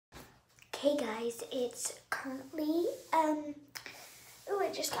Okay guys, it's currently, I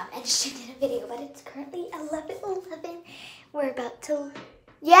just got mentioned in a video, but it's currently 11:11. We're about to,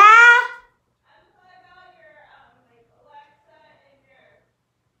 yeah?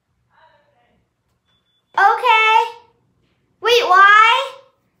 Okay. Wait, why?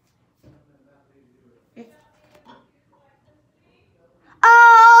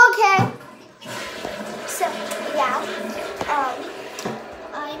 Oh, okay. So, yeah,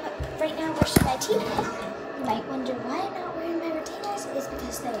 I'm right now brushing my teeth. You might wonder why I'm not wearing my retainers. It's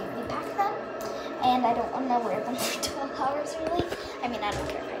because we pack them, and I don't want to wear them for 12 hours, really. I mean, I don't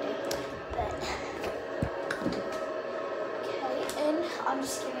care if I do, but... Okay, and I'm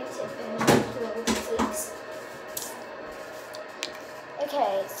just going to sit and do over these weeks.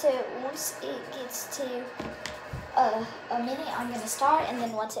 Okay, so once it gets to a minute, I'm going to start, and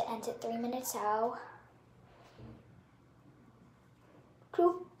then once it ends at 3 minutes, I'll...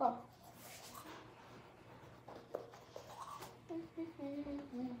 Cool. Oh.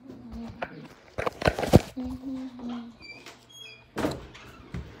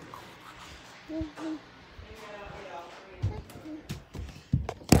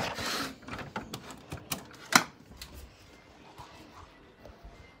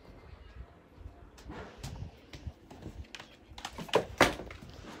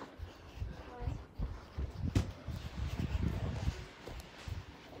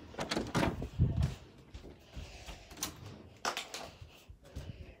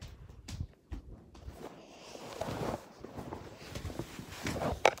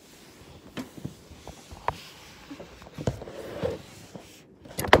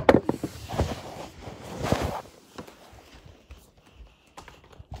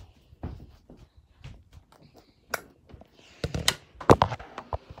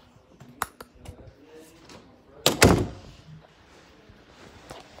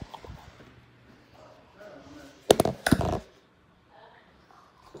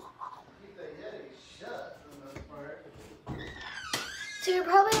 So you're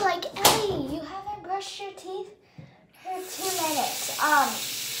probably like, Ellie, you haven't brushed your teeth for 2 minutes.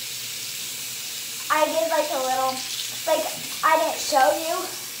 I did like a little, like I didn't show you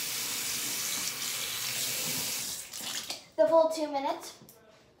the full 2 minutes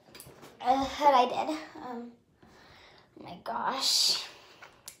that I did. Oh my gosh.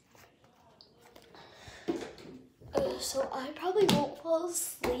 So I probably won't fall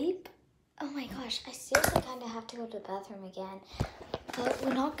asleep. Oh my gosh, I seriously kind of have to go to the bathroom again. But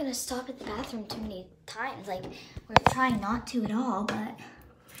we're not going to stop at the bathroom too many times. Like, we're trying not to at all, but...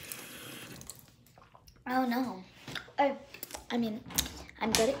 Oh, no. I mean,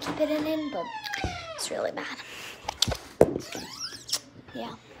 I'm good at keeping it in, but it's really bad.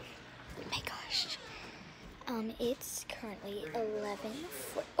 Yeah. Oh my gosh. It's currently 11.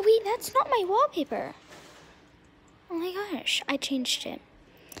 Oh, wait, that's not my wallpaper. Oh my gosh, I changed it.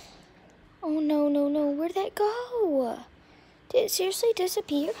 Oh, no, no, no. Where'd that go? Did it seriously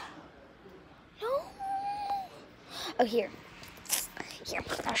disappear? No. Oh, here. Here,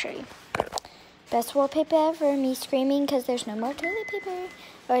 I'll show you. Best wallpaper ever. Me screaming because there's no more toilet paper.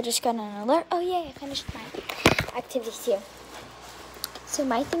 Oh, I just got an alert. Oh, yay, I finished my activities here. So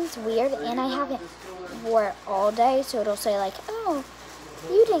my thing's weird, and I haven't wore it all day, so it'll say like, oh,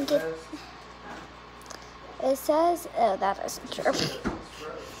 you didn't get... It says... Oh, that isn't true.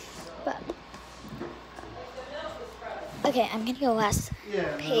 But... Okay, I'm gonna go ask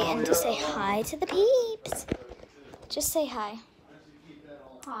Peyton to say hi to the peeps. Just say hi.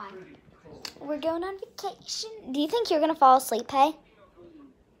 Hi. We're going on vacation. Do you think you're gonna fall asleep, Pey?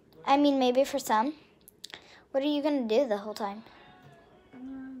 I mean, maybe for some. What are you gonna do the whole time?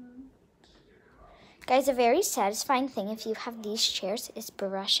 Guys, a very satisfying thing if you have these chairs is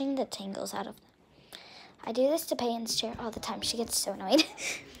brushing the tangles out of them. I do this to Peyton's chair all the time. She gets so annoyed.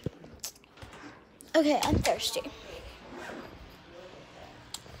 Okay, I'm thirsty.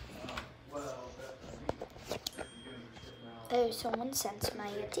 Oh, someone sent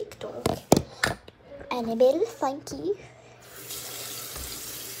my TikTok. Annabelle, thank you.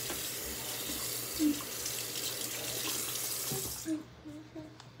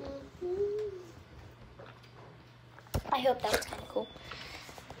 I hope that was kind of cool.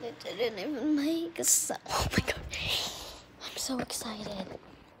 It didn't even make a sound. Oh my god. I'm so excited.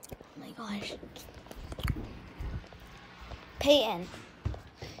 Oh my gosh. Peyton,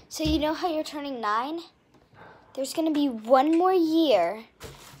 so you know how you're turning 9? There's going to be 1 more year,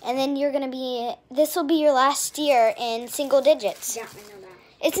 and then you're going to be, this will be your last year in single digits. Yeah, I know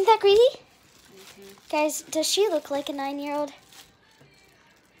that. Isn't that crazy? Mm-hmm. Guys, does she look like a 9-year-old?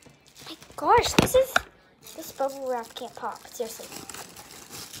 My gosh, this bubble wrap can't pop, seriously.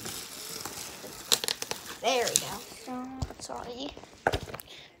 Sorry.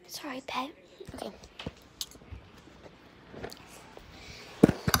 Sorry, pet. Okay.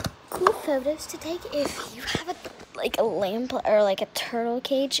 Cool photos to take if you have a lamp or like a turtle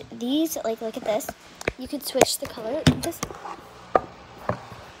cage. These, like, look at this. You could switch the color. Just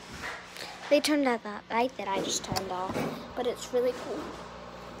they turned out that light that I just turned off, but it's really cool.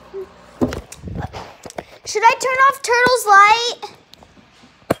 Should I turn off Turtle's light?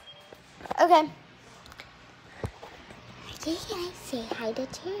 Okay. Okay, guys, say hi to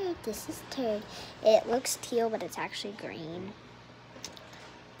Turd. This is Turd. It looks teal, but it's actually green.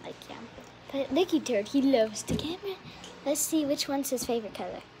 Like, yeah. But look at Turd. He loves the camera. Let's see which one's his favorite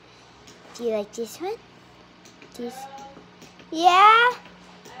color. Do you like this one? This? Yeah?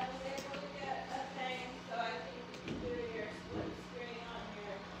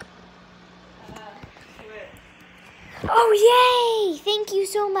 Oh, yay! Thank you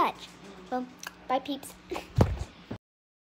so much. Well, bye, peeps.